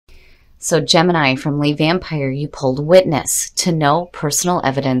So Gemini, from Lee Vampire, you pulled witness, to know personal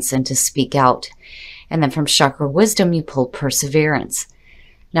evidence and to speak out. And then from Chakra Wisdom, you pulled perseverance.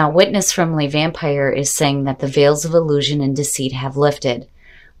 Now, witness from Lee Vampire is saying that the veils of illusion and deceit have lifted.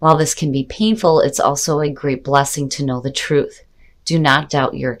 While this can be painful, it's also a great blessing to know the truth. Do not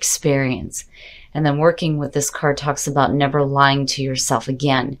doubt your experience. And then working with this card talks about never lying to yourself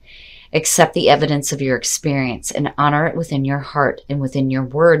again. Accept the evidence of your experience and honor it within your heart and within your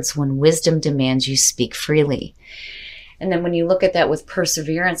words when wisdom demands you speak freely. And then when you look at that with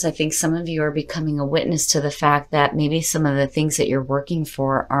perseverance, I think some of you are becoming a witness to the fact that maybe some of the things that you're working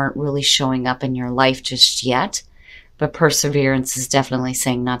for aren't really showing up in your life just yet. But perseverance is definitely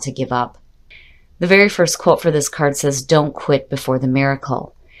saying not to give up. The very first quote for this card says, "Don't quit before the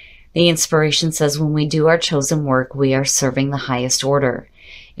miracle." The inspiration says, "When we do our chosen work, we are serving the highest order.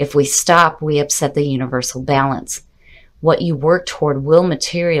 If we stop, we upset the universal balance. What you work toward will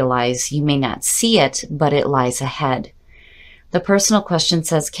materialize. You may not see it, but it lies ahead." The personal question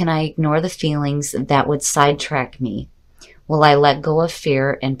says, "Can I ignore the feelings that would sidetrack me? Will I let go of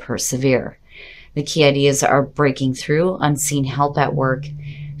fear and persevere?" The key ideas are breaking through, unseen help at work,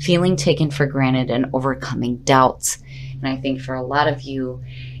 feeling taken for granted, and overcoming doubts. And I think for a lot of you,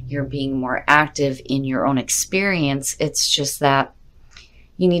 you're being more active in your own experience. It's just that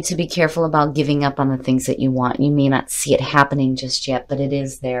you need to be careful about giving up on the things that you want. You may not see it happening just yet, but it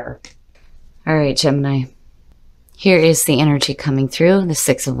is there. All right, Gemini. Here is the energy coming through. The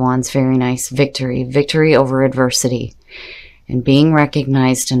Six of Wands, very nice. Victory. Victory over adversity. And being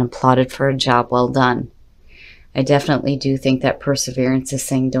recognized and applauded for a job well done. I definitely do think that perseverance is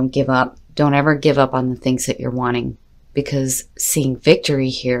saying don't give up. Don't ever give up on the things that you're wanting. Because seeing victory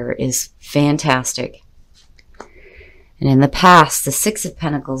here is fantastic. And in the past, the Six of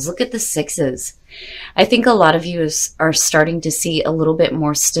Pentacles, look at the sixes. I think a lot of you are starting to see a little bit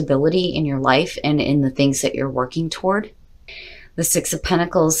more stability in your life and in the things that you're working toward. The Six of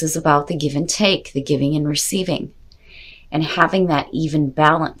Pentacles is about the give and take, the giving and receiving, and having that even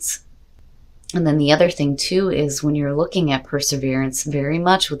balance. And then the other thing too is when you're looking at perseverance, very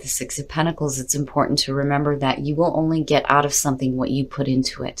much with the Six of Pentacles, it's important to remember that you will only get out of something what you put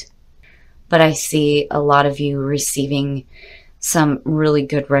into it. But I see a lot of you receiving some really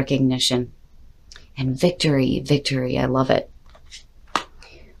good recognition. And victory, victory, I love it.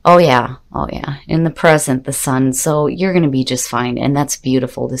 Oh yeah, oh yeah. In the present, the sun, so you're going to be just fine. And that's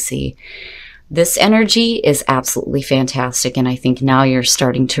beautiful to see. This energy is absolutely fantastic. And I think now you're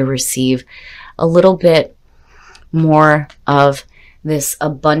starting to receive a little bit more of this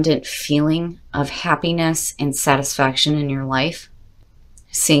abundant feeling of happiness and satisfaction in your life.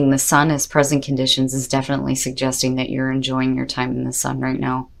 Seeing the sun as present conditions is definitely suggesting that you're enjoying your time in the sun right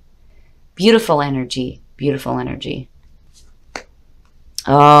now. Beautiful energy, beautiful energy.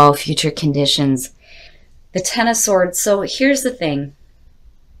 Oh, future conditions. The Ten of Swords. So here's the thing.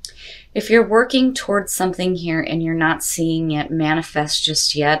 If you're working towards something here and you're not seeing it manifest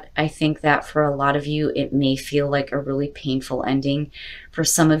just yet, I think that for a lot of you, it may feel like a really painful ending. For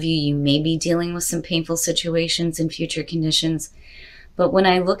some of you, you may be dealing with some painful situations in future conditions. But when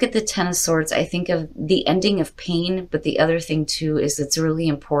I look at the Ten of Swords, I think of the ending of pain. But the other thing too is it's really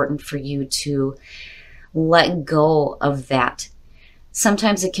important for you to let go of that.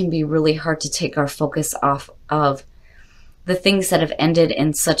 Sometimes it can be really hard to take our focus off of the things that have ended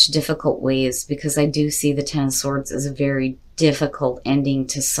in such difficult ways, because I do see the Ten of Swords as a very difficult ending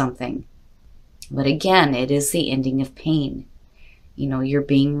to something. But again, it is the ending of pain. You know, you're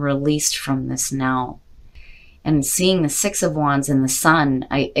being released from this now. And seeing the Six of Wands and the sun,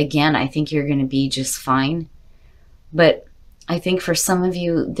 I think you're going to be just fine. But I think for some of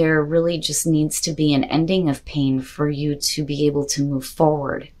you, there really just needs to be an ending of pain for you to be able to move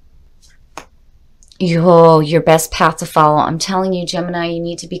forward. Your best path to follow. I'm telling you, Gemini, you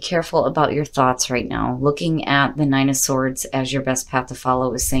need to be careful about your thoughts right now. Looking at the Nine of Swords as your best path to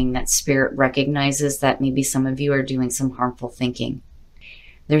follow is saying that Spirit recognizes that maybe some of you are doing some harmful thinking.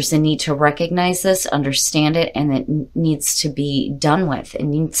 There's a need to recognize this, understand it, and it needs to be done with. It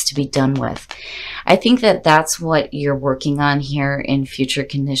needs to be done with. I think that that's what you're working on here in future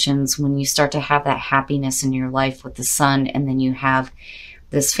conditions when you start to have that happiness in your life with the sun, and then you have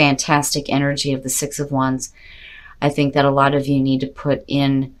this fantastic energy of the Six of Wands. I think that a lot of you need to put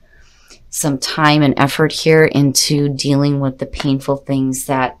in some time and effort here into dealing with the painful things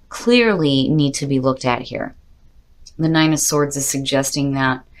that clearly need to be looked at here. The Nine of Swords is suggesting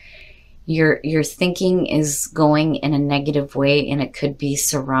that your thinking is going in a negative way, and it could be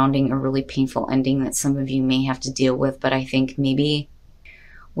surrounding a really painful ending that some of you may have to deal with. But I think maybe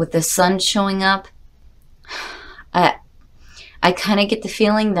with the sun showing up, I kind of get the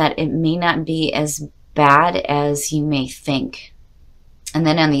feeling that it may not be as bad as you may think. And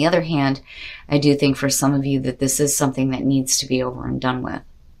then on the other hand, I do think for some of you that this is something that needs to be over and done with.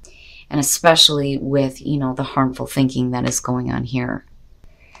 And especially with, you know, the harmful thinking that is going on here.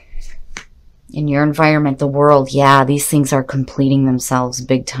 In your environment, the world, yeah, these things are completing themselves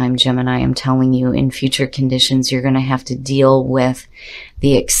big time, Gemini. I'm telling you, in future conditions, you're going to have to deal with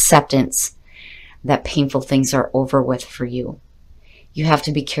the acceptance that painful things are over with for you. You have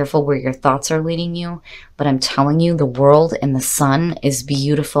to be careful where your thoughts are leading you. But I'm telling you, the world and the sun is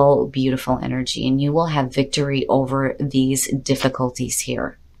beautiful, beautiful energy. And you will have victory over these difficulties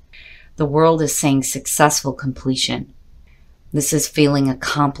here. The world is saying successful completion. This is feeling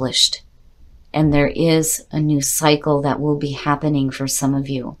accomplished. And there is a new cycle that will be happening for some of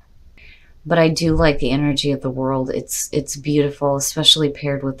you. But I do like the energy of the world. It's beautiful, especially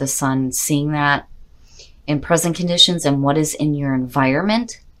paired with the sun. Seeing that in present conditions and what is in your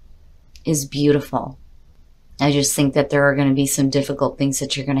environment is beautiful. I just think that there are going to be some difficult things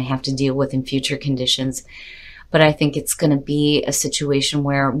that you're going to have to deal with in future conditions. But I think it's going to be a situation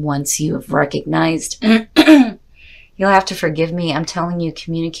where once you have recognized... You'll have to forgive me. I'm telling you,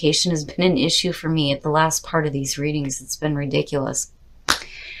 communication has been an issue for me at the last part of these readings. It's been ridiculous.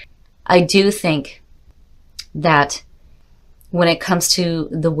 I do think that when it comes to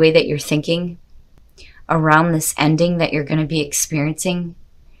the way that you're thinking around this ending that you're going to be experiencing,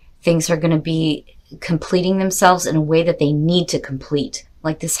 things are going to be completing themselves in a way that they need to complete.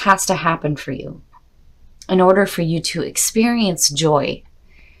 Like this has to happen for you in order for you to experience joy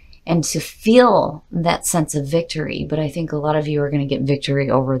and to feel that sense of victory. But I think a lot of you are going to get victory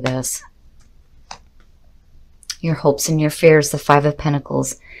over this. Your hopes and your fears, the Five of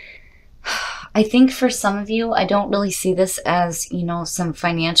Pentacles. I think for some of you, I don't really see this as, you know, some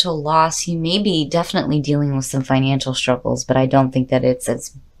financial loss. You may be definitely dealing with some financial struggles, but I don't think that it's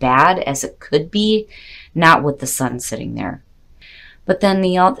as bad as it could be, not with the sun sitting there. But then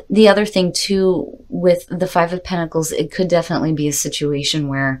the other thing too, with the Five of Pentacles, it could definitely be a situation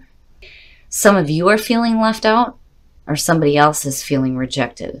where some of you are feeling left out or somebody else is feeling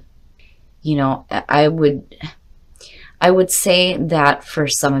rejected. You know, I would say that for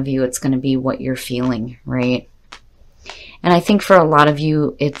some of you, it's going to be what you're feeling, right? And I think for a lot of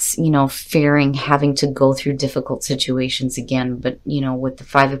you, it's, you know, fearing having to go through difficult situations again. But, you know, with the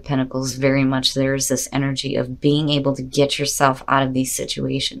Five of Pentacles, very much there's this energy of being able to get yourself out of these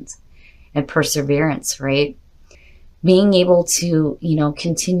situations and perseverance, right? Being able to, you know,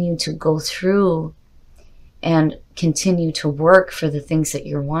 continue to go through and continue to work for the things that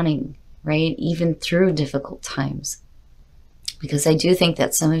you're wanting, right? Even through difficult times. Because I do think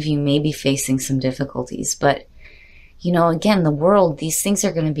that some of you may be facing some difficulties. But, you know, again, the world, these things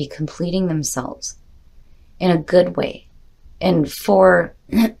are going to be completing themselves in a good way. And for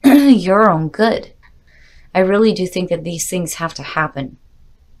your own good. I really do think that these things have to happen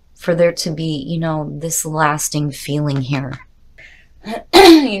for there to be, you know, this lasting feeling here.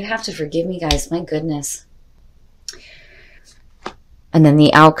 You have to forgive me, guys. My goodness. And then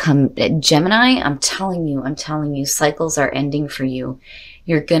the outcome, Gemini, I'm telling you, cycles are ending for you.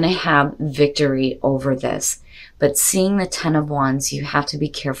 You're going to have victory over this. But seeing the Ten of Wands, you have to be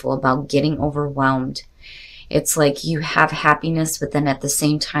careful about getting overwhelmed. It's like you have happiness, but then at the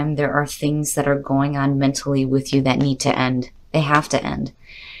same time, there are things that are going on mentally with you that need to end. They have to end.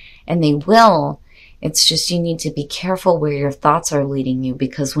 And they will. It's just you need to be careful where your thoughts are leading you,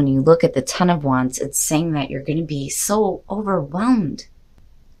 because when you look at the Ten of Wands, it's saying that you're going to be so overwhelmed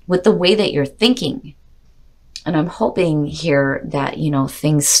with the way that you're thinking. And I'm hoping here that, you know,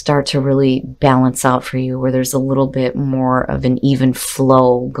 things start to really balance out for you, where there's a little bit more of an even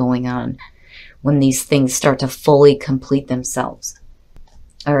flow going on when these things start to fully complete themselves.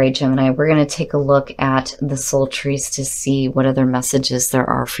 All right, Gemini, we're going to take a look at the soul trees to see what other messages there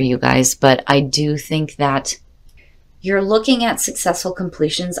are for you guys. But I do think that you're looking at successful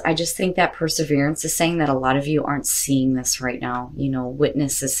completions. I just think that perseverance is saying that a lot of you aren't seeing this right now. You know,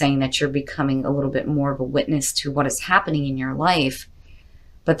 witness is saying that you're becoming a little bit more of a witness to what is happening in your life.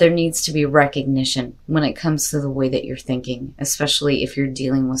 But there needs to be recognition when it comes to the way that you're thinking, especially if you're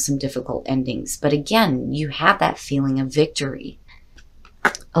dealing with some difficult endings. But again, you have that feeling of victory.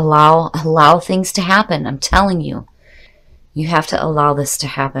 Allow things to happen. I'm telling you, you have to allow this to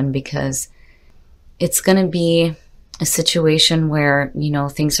happen, because it's going to be a situation where, you know,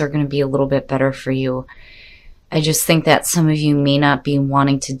 things are going to be a little bit better for you. I just think that some of you may not be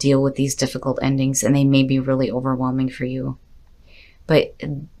wanting to deal with these difficult endings, and they may be really overwhelming for you. But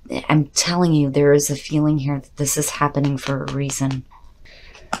I'm telling you, there is a feeling here that this is happening for a reason.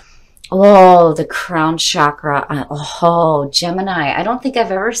 Oh, the crown chakra. Oh, Gemini. I don't think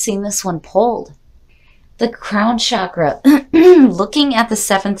I've ever seen this one pulled. The crown chakra. Looking at the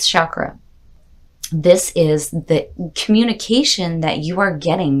 7th chakra. This is the communication that you are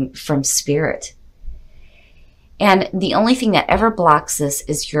getting from spirit. And the only thing that ever blocks this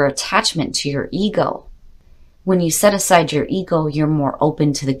is your attachment to your ego. When you set aside your ego, you're more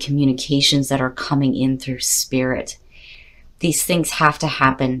open to the communications that are coming in through spirit. These things have to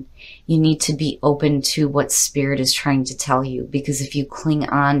happen. You need to be open to what spirit is trying to tell you, because if you cling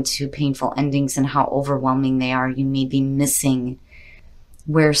on to painful endings and how overwhelming they are, you may be missing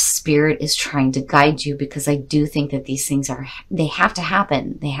where spirit is trying to guide you, because I do think that these things they have to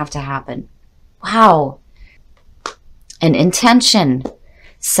happen. They have to happen. Wow. An intention.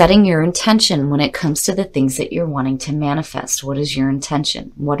 Setting your intention when it comes to the things that you're wanting to manifest. What is your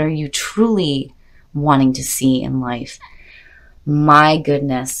intention? What are you truly wanting to see in life? My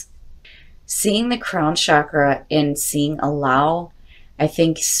goodness. Seeing the crown chakra and seeing allow, I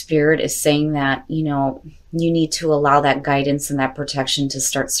think spirit is saying that, you know, you need to allow that guidance and that protection to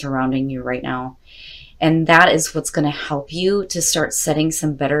start surrounding you right now. And that is what's going to help you to start setting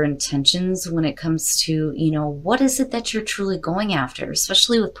some better intentions when it comes to, you know, what is it that you're truly going after,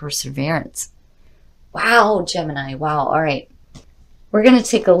 especially with perseverance. Wow, Gemini. Wow. All right. We're going to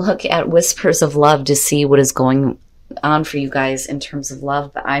take a look at Whispers of Love to see what is going on for you guys in terms of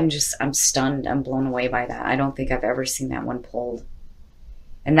love. But I'm stunned. I'm blown away by that. I don't think I've ever seen that one pulled.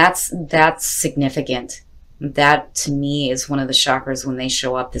 And that's significant. That to me is one of the chakras when they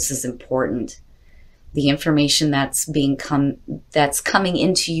show up. This is important. The information that's coming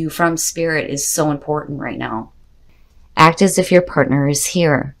into you from spirit is so important right now. Act as if your partner is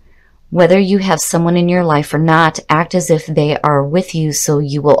here. Whether you have someone in your life or not, act as if they are with you so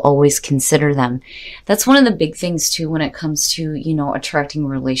you will always consider them. That's one of the big things too when it comes to, you know, attracting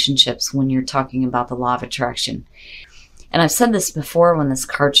relationships when you're talking about the law of attraction. And I've said this before when this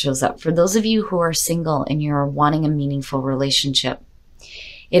card shows up. For those of you who are single and you're wanting a meaningful relationship,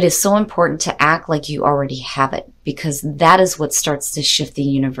 it is so important to act like you already have it, because that is what starts to shift the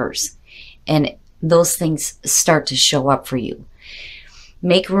universe. And those things start to show up for you.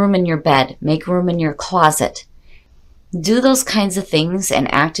 Make room in your bed. Make room in your closet. Do those kinds of things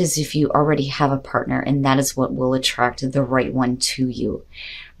and act as if you already have a partner. And that is what will attract the right one to you.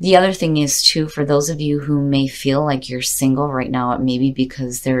 The other thing is too, for those of you who may feel like you're single right now, it may be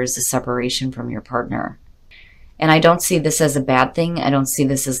because there is a separation from your partner. And I don't see this as a bad thing. I don't see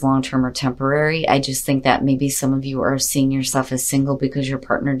this as long-term or temporary. I just think that maybe some of you are seeing yourself as single because your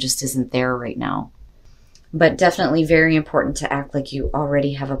partner just isn't there right now. But definitely very important to act like you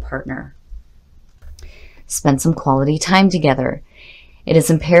already have a partner. Spend some quality time together. It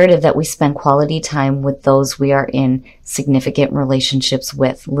is imperative that we spend quality time with those we are in significant relationships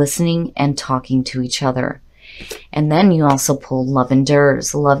with, listening and talking to each other. And then you also pull love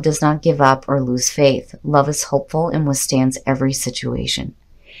endures. Love does not give up or lose faith. Love is hopeful and withstands every situation.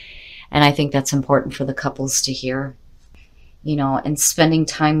 And I think that's important for the couples to hear. You know, and spending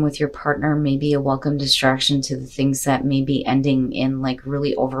time with your partner may be a welcome distraction to the things that may be ending in like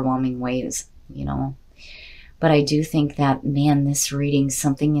really overwhelming ways, you know. But I do think that, man, this reading,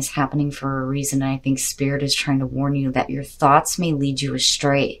 something is happening for a reason. I think spirit is trying to warn you that your thoughts may lead you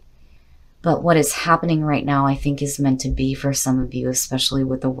astray. But what is happening right now, I think, is meant to be for some of you, especially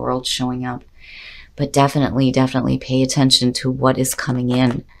with the world showing up. But definitely, definitely pay attention to what is coming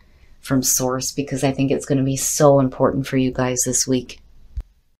in from source, because I think it's going to be so important for you guys this week.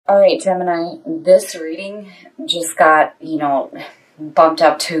 All right, Gemini, this reading just got, you know, bumped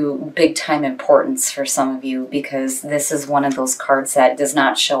up to big time importance for some of you, because this is one of those cards that does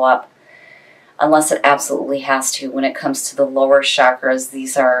not show up unless it absolutely has to. When it comes to the lower chakras,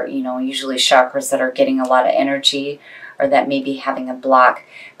 these are, you know, usually chakras that are getting a lot of energy or that may be having a block.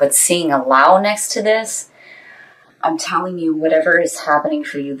 But seeing allow next to this, I'm telling you, whatever is happening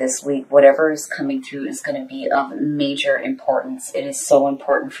for you this week, whatever is coming through is going to be of major importance. It is so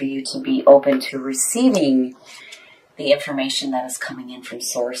important for you to be open to receiving the information that is coming in from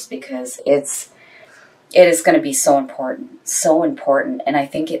source, because it is going to be so important, so important. And I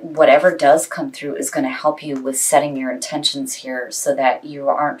think whatever does come through is going to help you with setting your intentions here so that you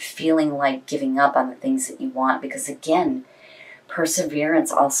aren't feeling like giving up on the things that you want. Because again,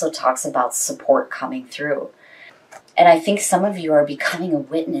 perseverance also talks about support coming through. And I think some of you are becoming a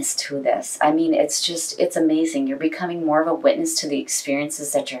witness to this. I mean, it's amazing. You're becoming more of a witness to the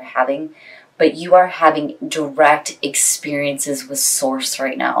experiences that you're having, but you are having direct experiences with source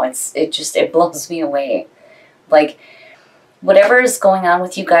right now. It blows me away. Like, Whatever is going on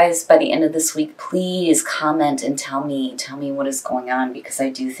with you guys by the end of this week, please comment and tell me what is going on, because I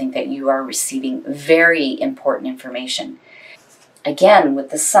do think that you are receiving very important information. Again,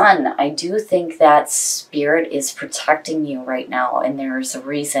 with the sun, I do think that spirit is protecting you right now, and there's a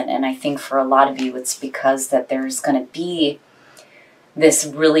reason. And I think for a lot of you, it's because that there's going to be this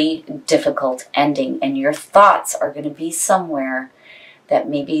really difficult ending, and your thoughts are going to be somewhere that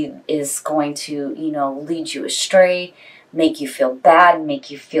maybe is going to, you know, lead you astray, make you feel bad, make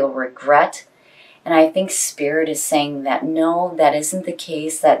you feel regret. And I think Spirit is saying that no, that isn't the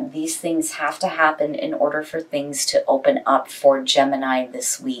case, that these things have to happen in order for things to open up for Gemini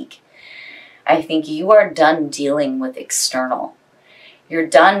this week. I think you are done dealing with external. You're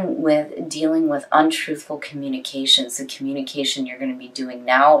done with dealing with untruthful communications. The communication you're going to be doing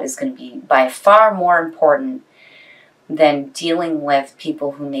now is going to be by far more important than dealing with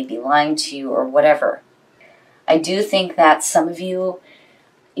people who may be lying to you or whatever. I do think that some of you,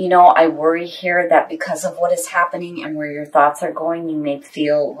 you know, I worry here that because of what is happening and where your thoughts are going, you may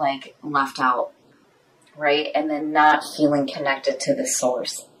feel like left out, right? And then not feeling connected to the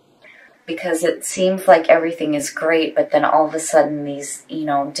source. Because it seems like everything is great, but then all of a sudden these, you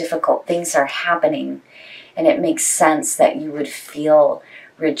know, difficult things are happening. And it makes sense that you would feel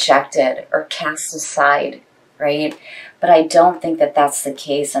rejected or cast aside, right? But I don't think that that's the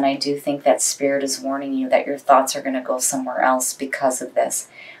case. And I do think that Spirit is warning you that your thoughts are going to go somewhere else because of this.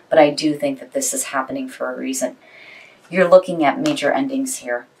 But I do think that this is happening for a reason. You're looking at major endings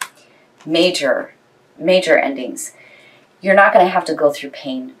here. Major endings. You're not going to have to go through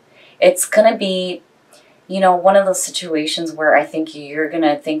pain. It's going to be, you know, one of those situations where I think you're going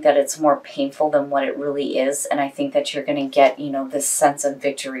to think that it's more painful than what it really is. And I think that you're going to get, you know, this sense of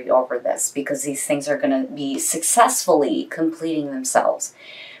victory over this, because these things are going to be successfully completing themselves.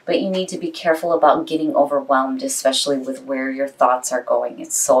 But you need to be careful about getting overwhelmed, especially with where your thoughts are going.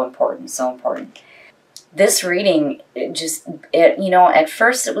 It's so important, so important. This reading, you know, at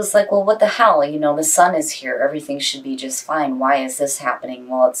first it was like, well, what the hell? You know, the sun is here. Everything should be just fine. Why is this happening?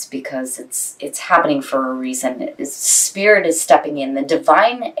 Well, it's because it's happening for a reason. Spirit is stepping in. The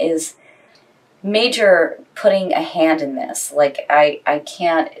divine is major putting a hand in this. Like, I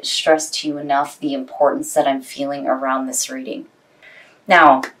can't stress to you enough the importance that I'm feeling around this reading.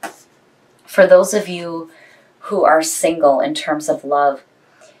 Now, for those of you who are single in terms of love,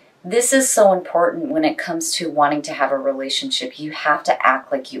 this is so important when it comes to wanting to have a relationship. You have to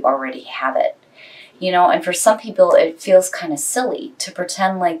act like you already have it. You know, and for some people, it feels kind of silly to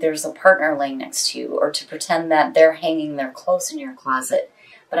pretend like there's a partner laying next to you, or to pretend that they're hanging their clothes in your closet.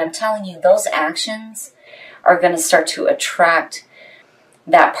 But I'm telling you, those actions are going to start to attract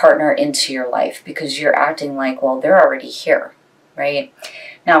that partner into your life, because you're acting like, well, they're already here, right?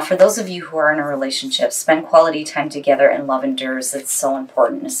 Now, for those of you who are in a relationship, spend quality time together and love endures. It's so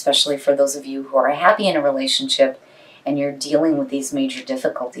important, especially for those of you who are happy in a relationship and you're dealing with these major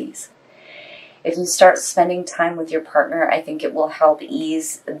difficulties. If you start spending time with your partner, I think it will help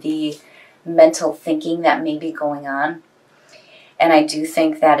ease the mental thinking that may be going on. And I do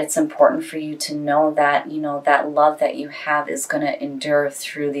think that it's important for you to know that, you know, that love that you have is going to endure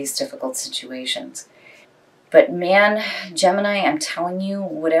through these difficult situations. But man, Gemini, I'm telling you,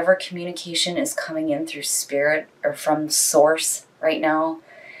 whatever communication is coming in through Spirit or from Source right now,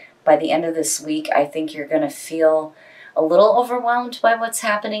 by the end of this week, I think you're going to feel a little overwhelmed by what's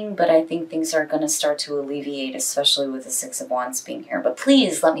happening, but I think things are going to start to alleviate, especially with the Six of Wands being here. But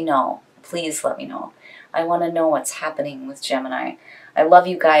please let me know. Please let me know. I want to know what's happening with Gemini. I love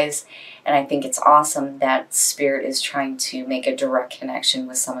you guys, and I think it's awesome that Spirit is trying to make a direct connection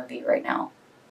with some of you right now.